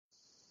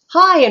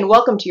Hi, and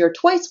welcome to your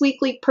twice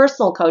weekly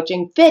personal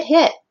coaching Fit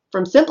Hit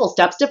from Simple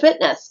Steps to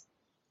Fitness.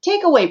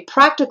 Take away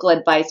practical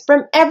advice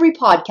from every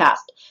podcast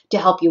to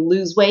help you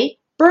lose weight,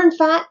 burn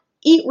fat,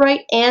 eat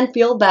right, and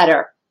feel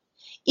better.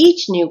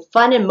 Each new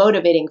fun and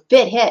motivating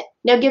Fit Hit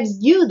now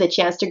gives you the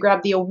chance to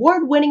grab the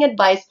award-winning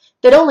advice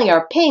that only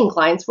our paying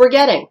clients were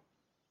getting.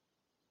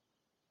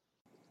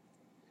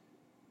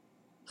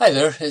 Hi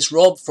there, it's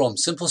Rob from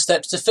Simple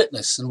Steps to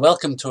Fitness, and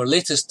welcome to our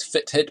latest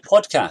Fit Hit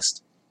podcast.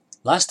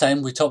 Last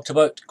time we talked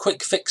about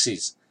quick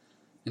fixes,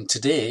 and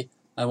today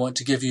I want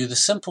to give you the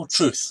simple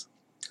truth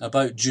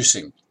about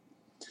juicing.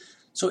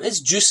 So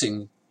is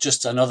juicing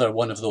just another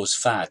one of those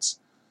fads?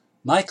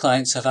 My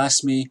clients have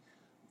asked me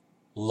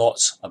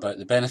lots about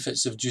the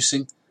benefits of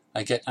juicing.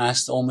 I get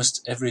asked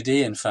almost every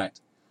day, in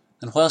fact.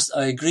 And whilst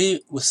I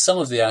agree with some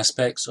of the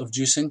aspects of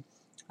juicing,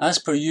 as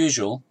per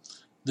usual,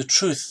 the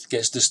truth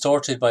gets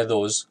distorted by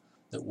those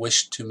that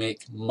wish to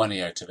make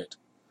money out of it.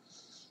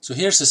 So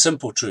here's the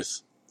simple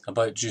truth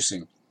about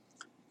juicing.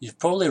 You've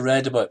probably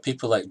read about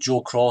people like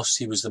Joe Cross.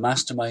 He was the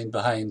mastermind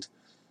behind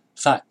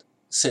Fat,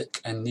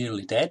 Sick and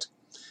Nearly Dead.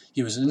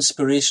 He was an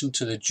inspiration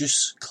to the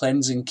juice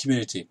cleansing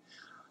community.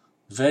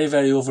 Very,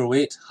 very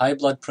overweight, high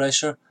blood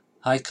pressure,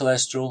 high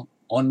cholesterol,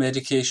 on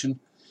medication.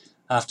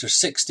 After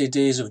 60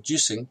 days of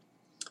juicing,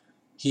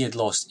 he had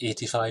lost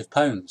 85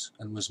 pounds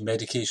and was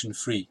medication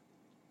free.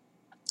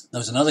 There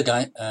was another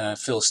guy,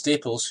 Phil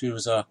Staples, who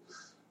was a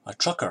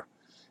trucker.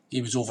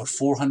 He was over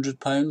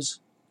 400 pounds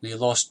and he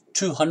lost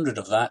 200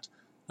 of that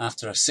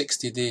after a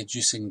 60-day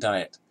juicing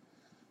diet.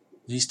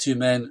 These two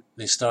men,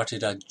 they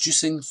started a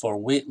juicing for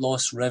weight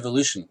loss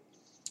revolution,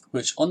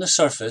 which on the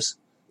surface,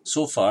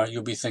 so far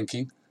you'll be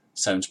thinking,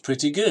 sounds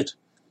pretty good.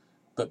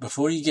 But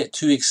before you get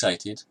too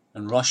excited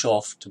and rush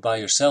off to buy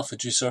yourself a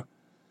juicer,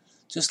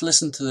 just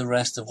listen to the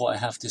rest of what I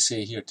have to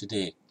say here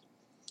today.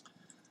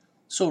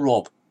 So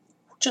Rob,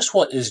 just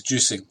what is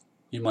juicing,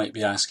 you might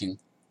be asking?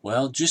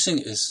 Well,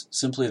 juicing is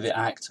simply the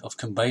act of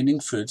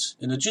combining foods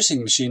in a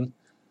juicing machine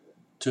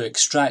to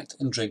extract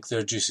and drink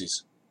their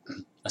juices.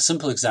 A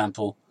simple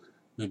example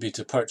would be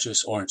to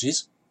purchase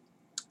oranges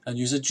and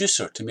use a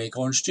juicer to make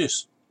orange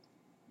juice.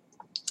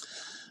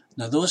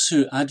 Now, those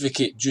who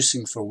advocate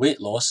juicing for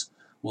weight loss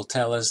will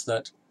tell us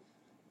that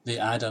they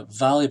add a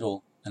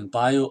valuable and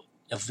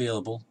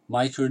bioavailable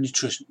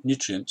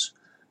micronutrients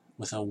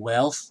with a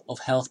wealth of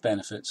health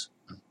benefits,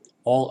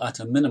 all at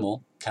a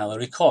minimal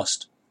calorie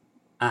cost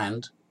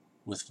and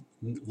with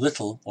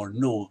little or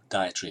no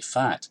dietary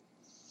fat.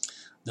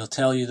 They'll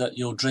tell you that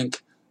you'll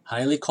drink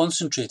highly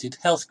concentrated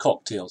health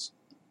cocktails,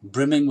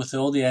 brimming with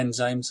all the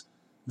enzymes,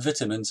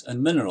 vitamins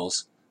and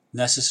minerals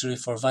necessary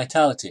for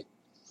vitality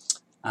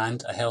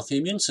and a healthy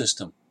immune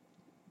system.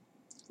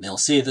 They'll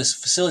say this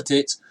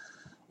facilitates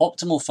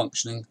optimal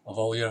functioning of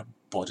all your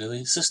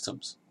bodily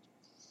systems.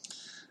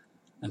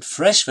 And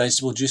fresh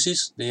vegetable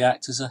juices, they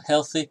act as a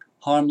healthy,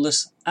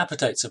 harmless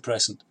appetite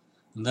suppressant,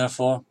 and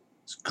therefore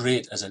it's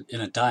great in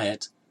a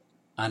diet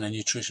and a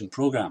nutrition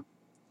program.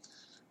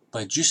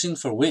 By juicing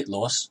for weight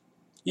loss,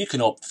 you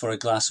can opt for a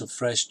glass of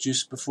fresh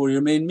juice before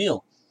your main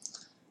meal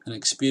and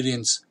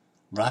experience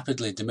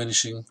rapidly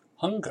diminishing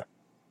hunger.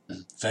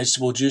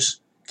 Vegetable juice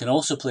can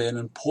also play an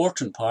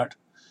important part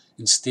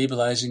in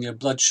stabilizing your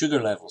blood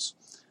sugar levels,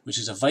 which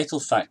is a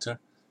vital factor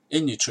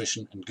in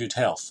nutrition and good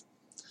health.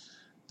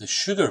 The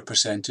sugar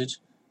percentage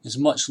is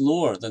much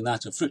lower than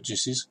that of fruit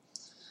juices,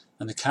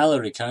 and the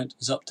calorie count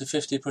is up to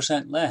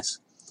 50% less.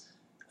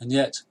 And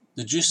yet,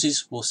 the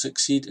juices will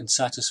succeed in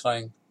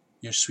satisfying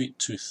your sweet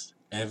tooth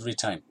every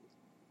time.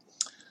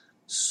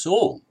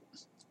 So,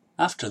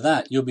 after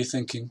that, you'll be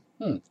thinking,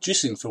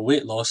 juicing for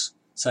weight loss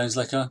sounds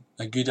like a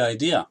good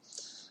idea.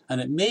 And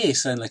it may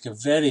sound like a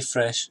very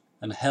fresh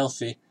and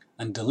healthy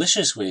and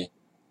delicious way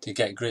to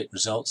get great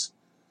results,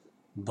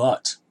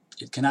 but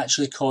it can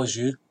actually cause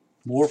you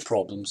more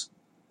problems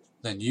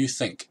than you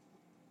think.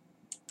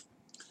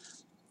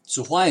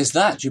 So why is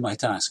that, you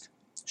might ask?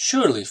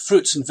 Surely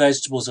fruits and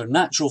vegetables are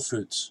natural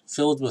foods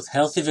filled with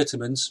healthy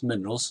vitamins,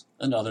 minerals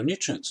and other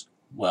nutrients.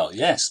 Well,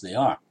 yes, they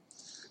are.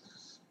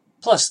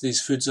 Plus, these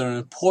foods are an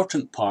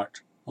important part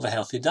of a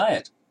healthy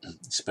diet,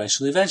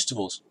 especially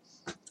vegetables.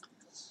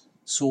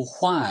 So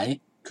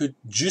why could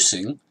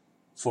juicing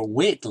for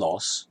weight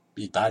loss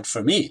be bad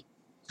for me?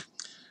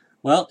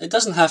 Well, it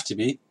doesn't have to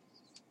be.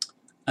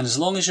 And as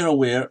long as you're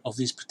aware of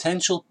these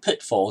potential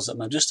pitfalls that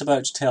I'm just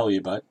about to tell you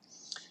about,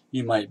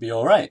 you might be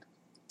alright.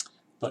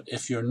 But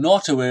if you're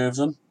not aware of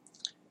them,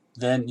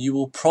 then you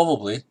will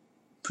probably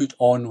put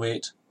on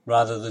weight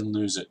rather than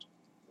lose it.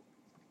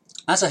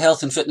 As a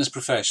health and fitness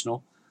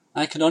professional,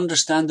 I can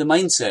understand the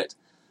mindset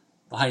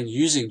behind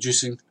using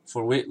juicing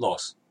for weight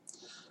loss.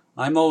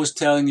 I'm always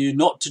telling you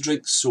not to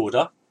drink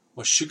soda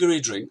or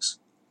sugary drinks,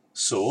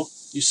 so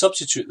you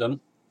substitute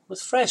them with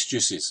fresh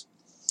juices.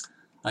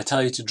 I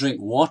tell you to drink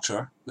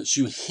water, which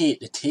you hate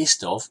the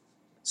taste of,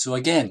 so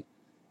again,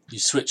 you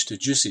switch to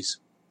juices.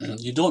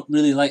 You don't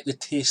really like the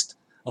taste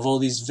of all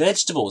these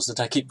vegetables that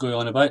I keep going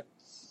on about,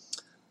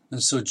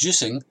 and so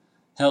juicing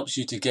helps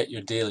you to get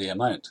your daily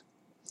amount.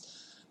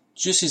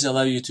 Juices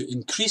allow you to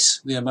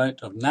increase the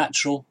amount of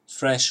natural,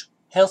 fresh,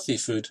 healthy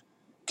food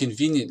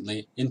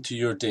conveniently into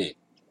your day.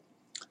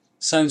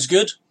 Sounds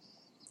good?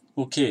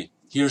 Okay,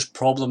 here's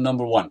problem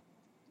number 1.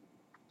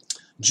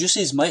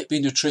 Juices might be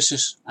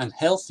nutritious and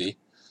healthy,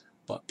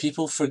 but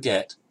people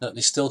forget that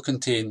they still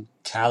contain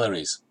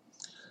calories.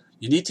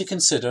 You need to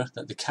consider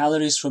that the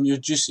calories from your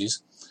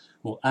juices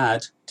will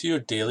add to your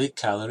daily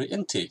calorie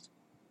intake,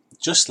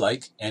 just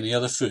like any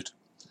other food.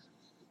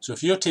 So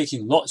if you're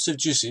taking lots of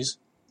juices,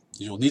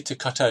 you'll need to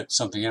cut out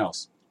something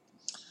else.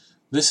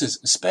 This is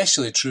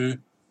especially true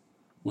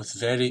with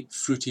very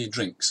fruity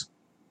drinks.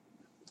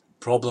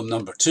 Problem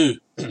number 2.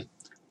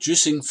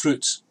 Juicing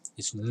fruits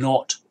is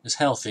not as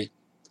healthy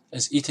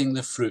as eating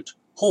the fruit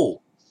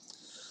whole.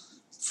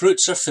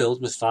 Fruits are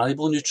filled with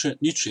valuable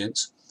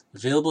nutrients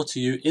available to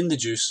you in the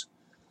juice,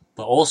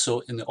 but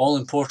also in the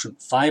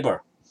all-important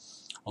fibre.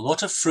 A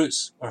lot of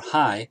fruits are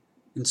high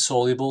in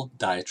soluble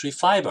dietary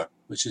fibre,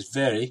 which is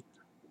very,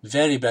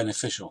 very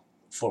beneficial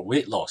for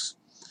weight loss.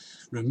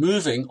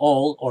 Removing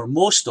all or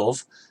most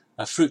of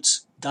a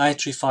fruit's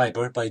dietary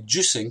fibre by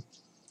juicing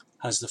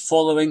has the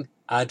following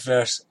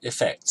adverse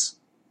effects.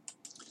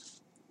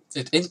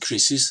 It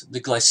increases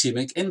the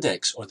glycemic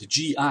index, or the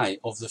GI,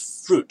 of the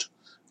fruit,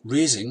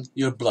 raising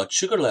your blood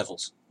sugar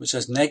levels, which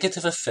has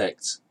negative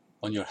effects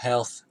on your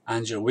health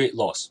and your weight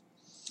loss.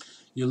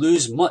 You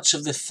lose much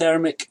of the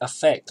thermic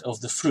effect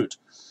of the fruit.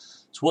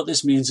 So what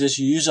this means is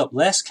you use up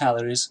less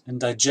calories in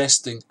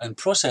digesting and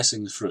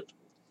processing the fruit.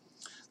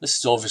 This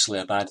is obviously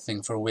a bad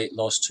thing for weight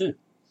loss too.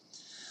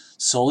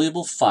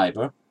 Soluble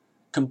fibre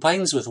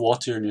combines with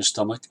water in your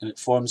stomach and it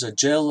forms a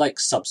gel-like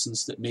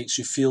substance that makes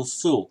you feel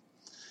full.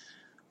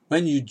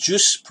 When you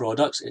juice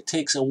products, it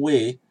takes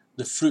away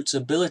the fruit's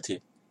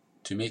ability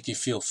to make you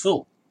feel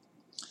full.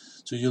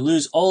 So you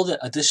lose all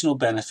the additional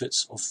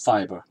benefits of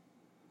fibre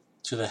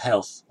to the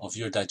health of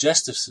your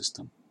digestive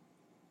system.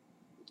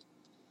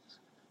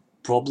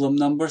 Problem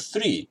number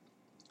 3.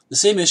 The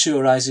same issue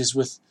arises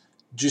with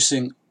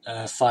juicing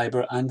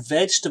fibre and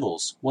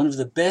vegetables. One of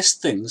the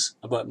best things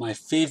about my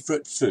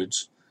favourite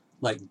foods,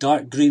 like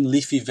dark green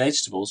leafy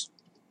vegetables,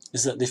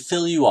 is that they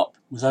fill you up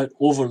without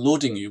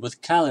overloading you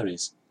with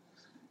calories.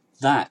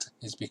 That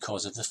is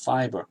because of the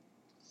fibre.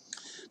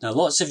 Now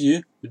lots of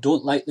you who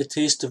don't like the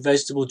taste of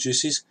vegetable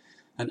juices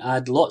and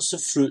add lots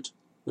of fruit,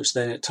 which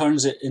then it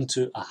turns it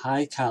into a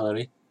high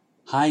calorie,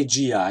 high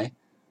GI,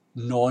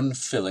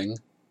 non-filling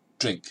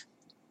drink.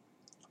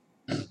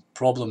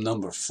 Problem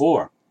number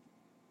 4.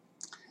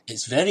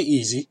 It's very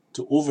easy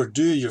to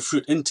overdo your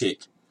fruit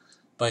intake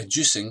by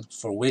juicing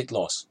for weight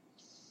loss.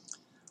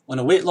 On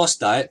a weight loss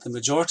diet, the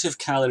majority of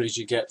calories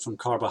you get from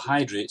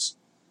carbohydrates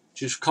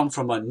should come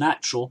from a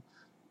natural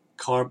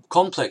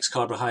complex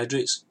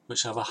carbohydrates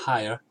which have a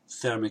higher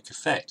thermic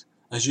effect.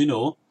 As you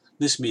know,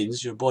 this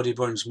means your body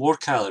burns more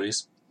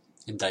calories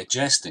in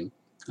digesting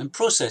and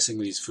processing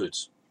these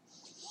foods.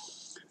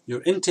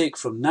 Your intake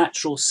from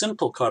natural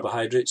simple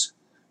carbohydrates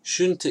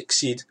shouldn't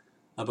exceed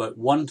about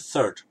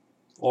 1/3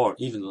 or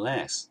even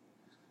less.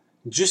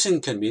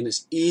 Juicing can mean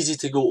it's easy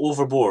to go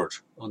overboard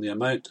on the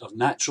amount of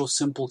natural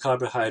simple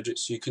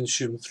carbohydrates you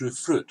consume through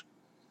fruit.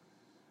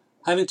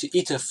 Having to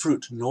eat a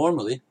fruit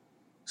normally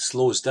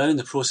slows down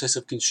the process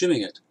of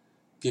consuming it,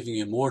 giving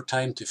you more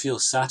time to feel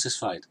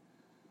satisfied.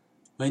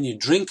 When you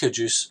drink a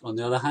juice, on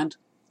the other hand,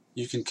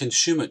 you can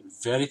consume it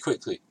very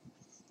quickly,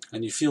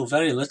 and you feel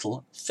very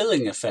little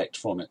filling effect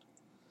from it.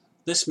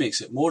 This makes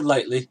it more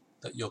likely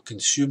that you'll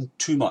consume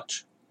too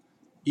much,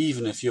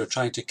 even if you're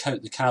trying to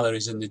count the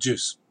calories in the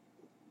juice.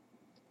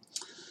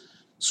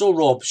 So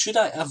Rob, should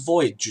I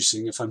avoid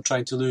juicing if I'm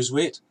trying to lose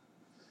weight?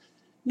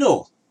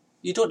 No,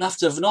 you don't have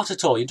to, not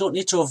at all. You don't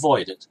need to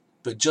avoid it,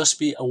 but just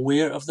be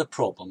aware of the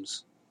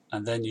problems,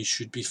 and then you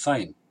should be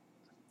fine.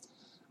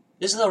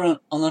 Is there an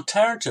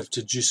alternative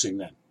to juicing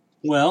then?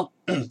 Well,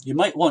 you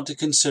might want to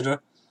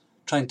consider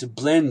trying to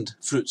blend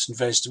fruits and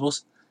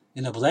vegetables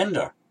in a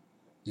blender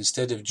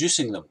instead of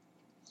juicing them.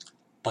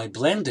 By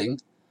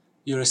blending,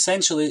 you're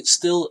essentially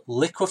still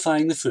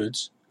liquefying the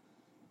foods,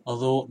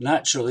 although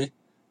naturally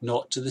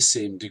not to the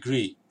same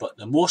degree. But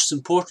the most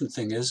important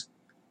thing is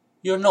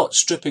you're not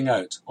stripping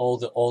out all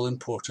the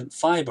all-important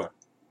fibre.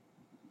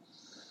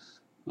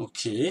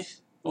 Okay,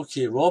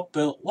 Rob,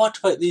 but what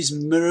about these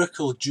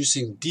miracle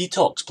juicing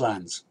detox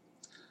plans?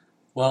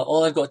 Well,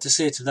 all I've got to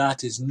say to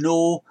that is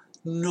no,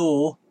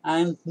 no,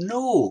 and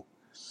no.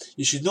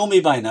 You should know me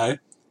by now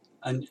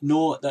and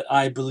know that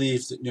I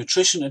believe that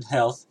nutrition and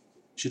health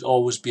should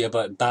always be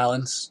about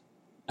balance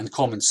and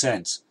common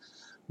sense,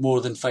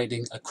 more than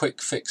finding a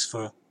quick fix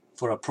for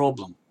a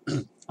problem.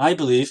 I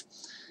believe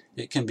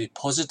it can be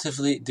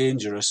positively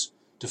dangerous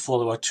to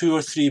follow a 2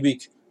 or 3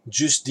 week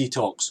juice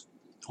detox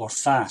or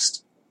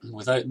fast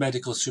without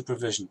medical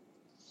supervision.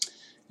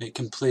 It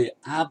can play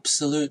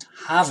absolute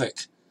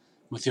havoc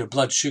with your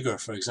blood sugar,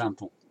 for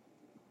example.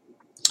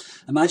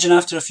 Imagine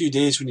after a few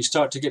days when you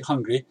start to get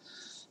hungry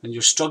and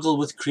you struggle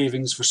with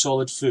cravings for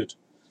solid food.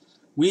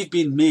 We've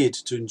been made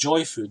to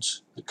enjoy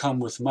foods that come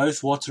with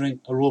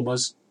mouth-watering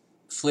aromas,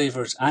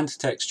 flavours and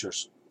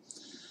textures.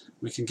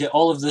 We can get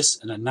all of this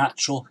in a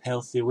natural,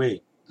 healthy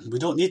way. We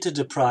don't need to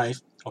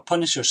deprive or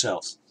punish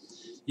ourselves,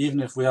 even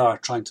if we are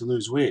trying to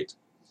lose weight.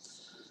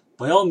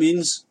 By all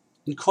means,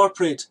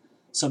 incorporate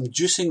some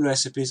juicing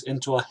recipes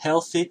into a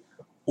healthy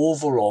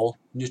overall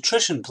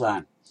nutrition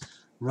plan,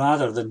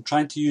 rather than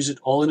trying to use it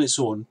all on its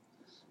own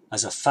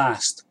as a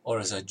fast or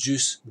as a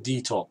juice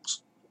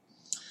detox.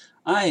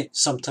 I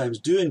sometimes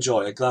do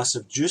enjoy a glass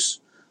of juice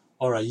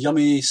or a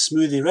yummy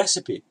smoothie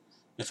recipe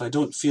if I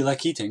don't feel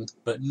like eating,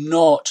 but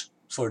not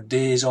for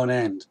days on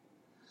end.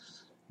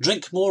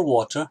 Drink more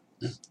water,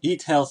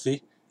 eat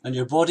healthy, and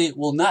your body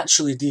will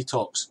naturally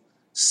detox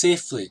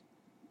safely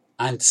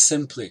and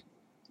simply.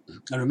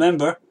 And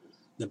remember,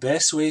 the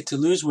best way to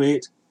lose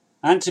weight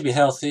and to be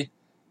healthy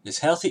is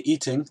healthy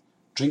eating,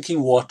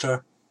 drinking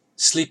water,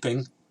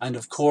 sleeping, and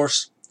of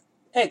course,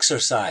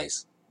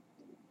 exercise.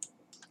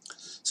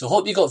 So I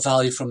hope you got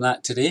value from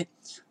that today.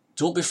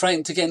 Don't be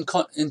frightened to get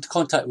into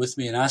contact with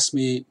me and ask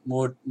me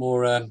more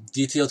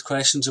detailed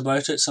questions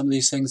about it. Some of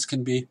these things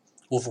can be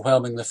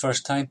overwhelming the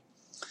first time.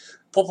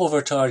 Pop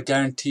over to our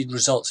Guaranteed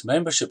Results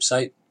membership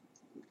site.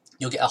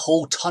 You'll get a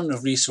whole ton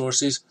of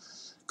resources,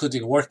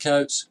 including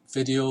workouts,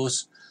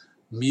 videos,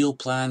 meal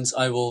plans.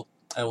 I will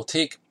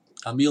take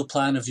a meal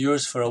plan of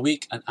yours for a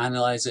week and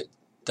analyse it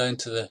down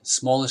to the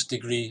smallest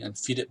degree and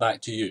feed it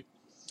back to you.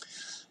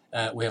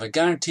 We have a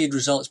Guaranteed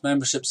Results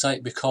membership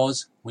site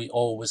because we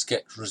always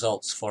get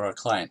results for our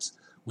clients.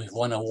 We've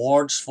won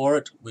awards for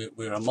it.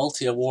 We're a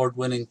multi-award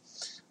winning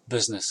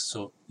business,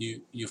 so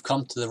you've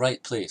come to the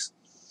right place.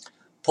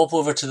 Pop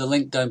over to the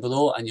link down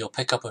below and you'll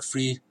pick up a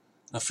free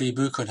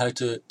book on how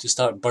to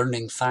start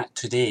burning fat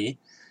today,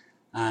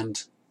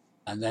 and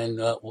then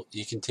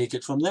you can take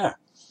it from there.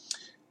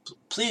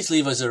 Please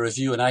leave us a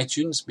review on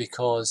iTunes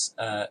because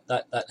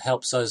that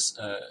helps us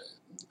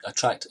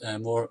attract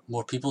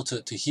more people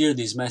to hear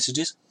these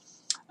messages,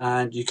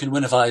 and you can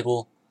win a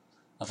valuable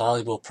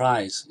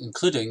prize,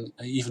 including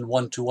even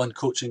one-to-one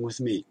coaching with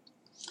me.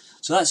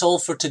 So that's all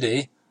for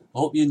today. I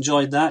hope you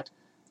enjoyed that.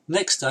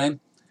 Next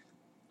time,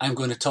 I'm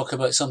going to talk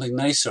about something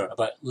nicer,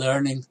 about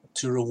learning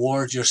to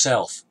reward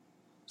yourself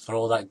for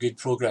all that good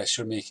progress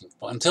you're making.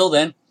 But until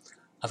then,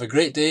 have a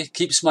great day,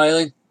 keep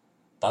smiling,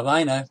 bye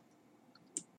bye now.